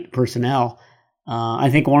right personnel. I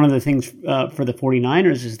think one of the things for the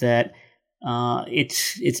 49ers is that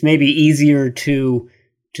it's maybe easier to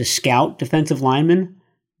scout defensive linemen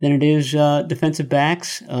than it is defensive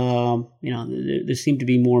backs. There seem to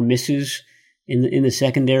be more misses in the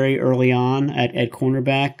secondary early on at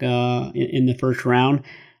cornerback in the first round.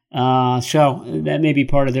 So that may be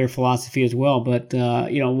part of their philosophy as well. But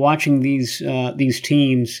watching these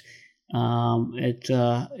teams,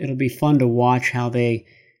 it'll be fun to watch how they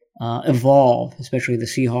evolve, especially the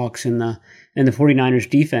Seahawks and the 49ers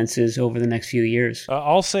defenses over the next few years.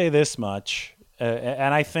 I'll say this much,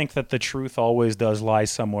 and I think that the truth always does lie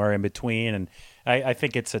somewhere in between, and I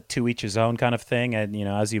think it's a to each his own kind of thing. And,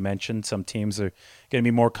 as you mentioned, some teams are going to be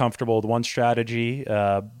more comfortable with one strategy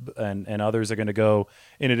and others are going to go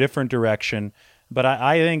in a different direction. But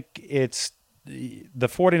I think it's the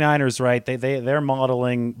 49ers, right? They're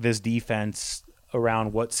modeling this defense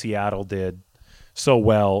around what Seattle did so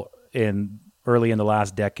well early in the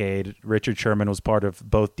last decade. Richard Sherman was part of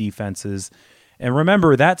both defenses. And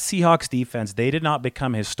remember, that Seahawks defense, they did not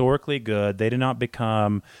become historically good. They did not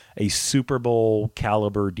become a Super Bowl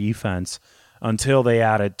caliber defense until they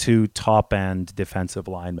added 2 top-end defensive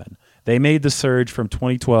linemen. They made the surge from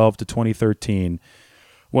 2012 to 2013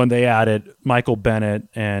 when they added Michael Bennett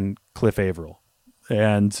and Cliff Averill.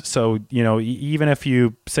 And so, even if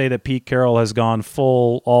you say that Pete Carroll has gone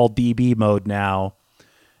full all DB mode now,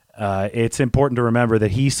 it's important to remember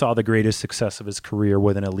that he saw the greatest success of his career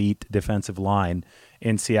with an elite defensive line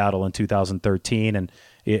in Seattle in 2013. And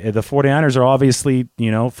the 49ers are obviously,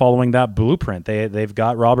 following that blueprint. They've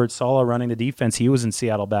got Robert Saleh running the defense. He was in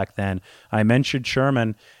Seattle back then. I mentioned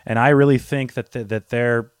Sherman, and I really think that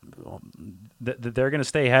they're going to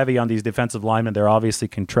stay heavy on these defensive linemen. They're obviously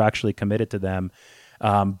contractually committed to them.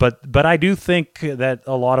 But I do think that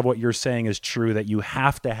a lot of what you're saying is true, that you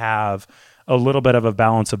have to have a little bit of a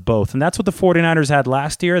balance of both. And that's what the 49ers had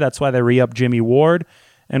last year. That's why they re-upped Jimmy Ward.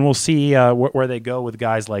 And we'll see where they go with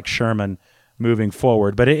guys like Sherman moving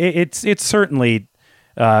forward. But it's certainly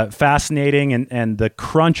fascinating, and the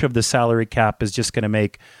crunch of the salary cap is just going to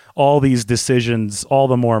make all these decisions all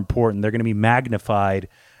the more important. They're going to be magnified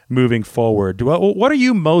moving forward. What are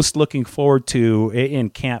you most looking forward to in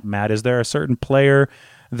camp, Matt? Is there a certain player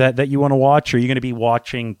that you want to watch, or are you going to be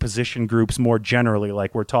watching position groups more generally,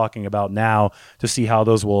 like we're talking about now, to see how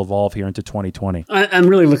those will evolve here into 2020? I'm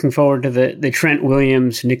really looking forward to the Trent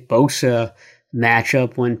Williams, Nick Bosa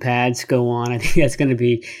matchup when pads go on. I think that's going to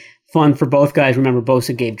be fun for both guys. Remember,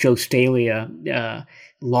 Bosa gave Joe Staley, a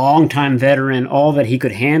longtime veteran, all that he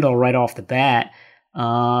could handle right off the bat.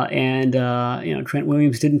 And Trent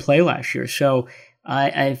Williams didn't play last year. So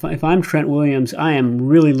if I'm Trent Williams, I am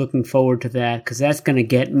really looking forward to that, because that's going to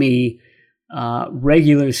get me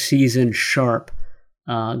regular season sharp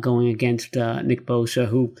going against Nick Bosa,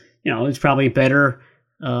 who is probably better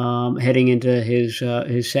heading into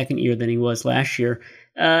his second year than he was last year.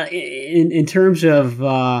 In terms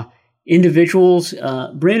of individuals,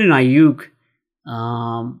 Brandon Ayuk,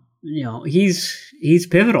 he's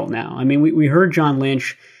pivotal now. I mean, we heard John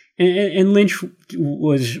Lynch, and Lynch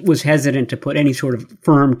was hesitant to put any sort of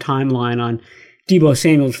firm timeline on Deebo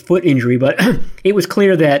Samuel's foot injury, but it was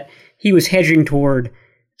clear that he was hedging toward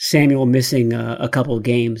Samuel missing a couple of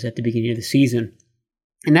games at the beginning of the season,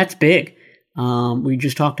 and that's big. We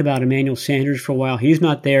just talked about Emmanuel Sanders for a while. He's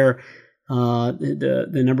not there.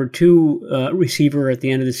 The number 2 receiver at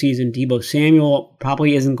the end of the season, Deebo Samuel,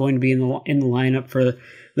 probably isn't going to be in the lineup for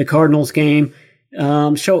the Cardinals game.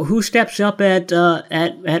 So who steps up at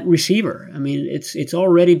receiver? I mean, it's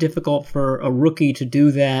already difficult for a rookie to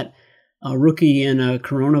do that. A rookie in a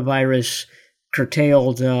coronavirus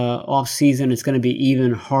curtailed off season, it's going to be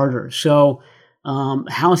even harder. So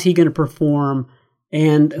how's he going to perform?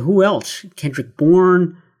 And who else? Kendrick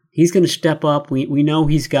Bourne. He's going to step up. We know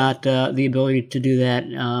he's got the ability to do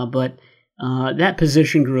that, but that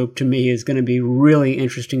position group to me is going to be really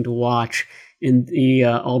interesting to watch in the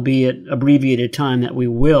albeit abbreviated time that we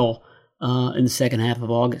will in the second half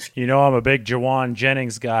of August. I'm a big Jauan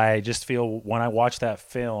Jennings guy. I just feel when I watch that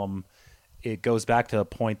film, it goes back to a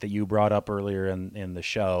point that you brought up earlier in the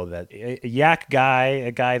show, that a yak guy,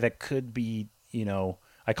 a guy that could be,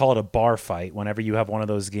 I call it a bar fight. Whenever you have one of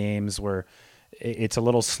those games where it's a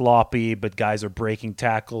little sloppy, but guys are breaking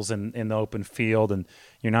tackles in the open field, and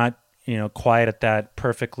you're not, quite at that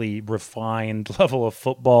perfectly refined level of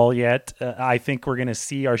football yet. I think we're going to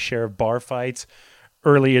see our share of bar fights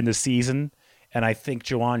early in the season, and I think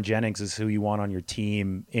Jauan Jennings is who you want on your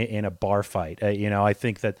team in a bar fight. I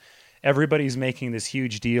think that everybody's making this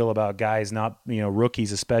huge deal about guys not,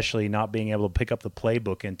 rookies especially, not being able to pick up the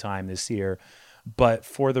playbook in time this year. But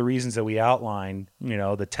for the reasons that we outlined,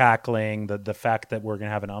 the tackling, the fact that we're going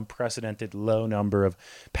to have an unprecedented low number of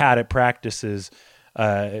padded practices,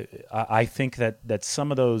 I think that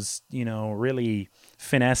some of those, really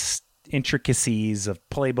finesse intricacies of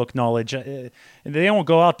playbook knowledge, they won't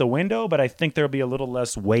go out the window, but I think there'll be a little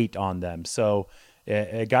less weight on them. So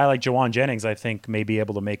a guy like Jauan Jennings, I think, may be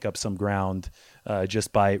able to make up some ground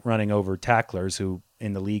just by running over tacklers who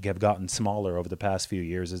in the league have gotten smaller over the past few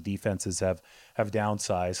years as defenses have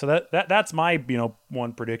downsized. So that's my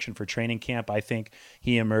one prediction for training camp. I think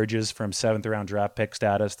he emerges from 7th round draft pick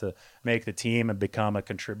status to make the team and become a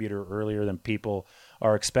contributor earlier than people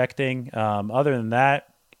are expecting. Other than that,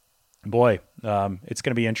 boy, it's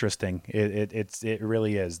going to be interesting. It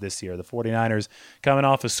really is this year. The 49ers coming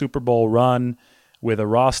off a Super Bowl run with a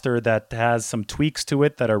roster that has some tweaks to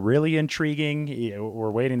it that are really intriguing.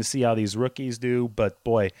 We're waiting to see how these rookies do, but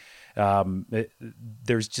boy,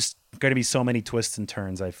 there's just going to be so many twists and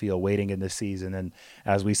turns, I feel, waiting in this season. And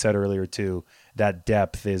as we said earlier too, that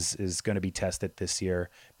depth is going to be tested this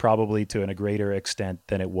year, probably to a greater extent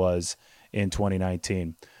than it was in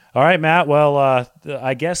 2019. All right, Matt. Well,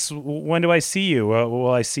 I guess, when do I see you?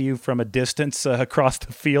 Will I see you from a distance across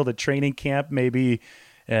the field at training camp, maybe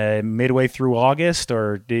midway through August,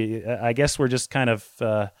 or I guess we're just kind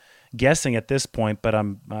of guessing at this point, but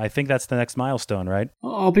I think that's the next milestone, right?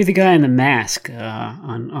 I'll be the guy in the mask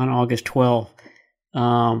on August 12th.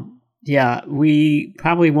 Yeah, we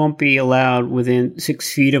probably won't be allowed within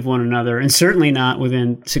 6 feet of one another, and certainly not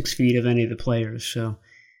within 6 feet of any of the players. So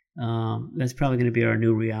that's probably going to be our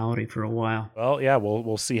new reality for a while. Well, yeah,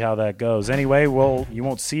 we'll see how that goes. Anyway, you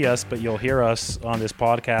won't see us, but you'll hear us on this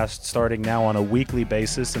podcast starting now on a weekly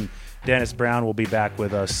basis, and Dennis Brown will be back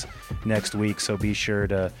with us next week, so be sure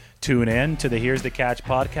to tune in to the Here's the Catch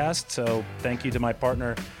podcast. So thank you to my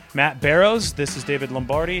partner, Matt Barrows. This is David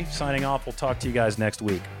Lombardi signing off. We'll talk to you guys next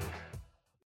week.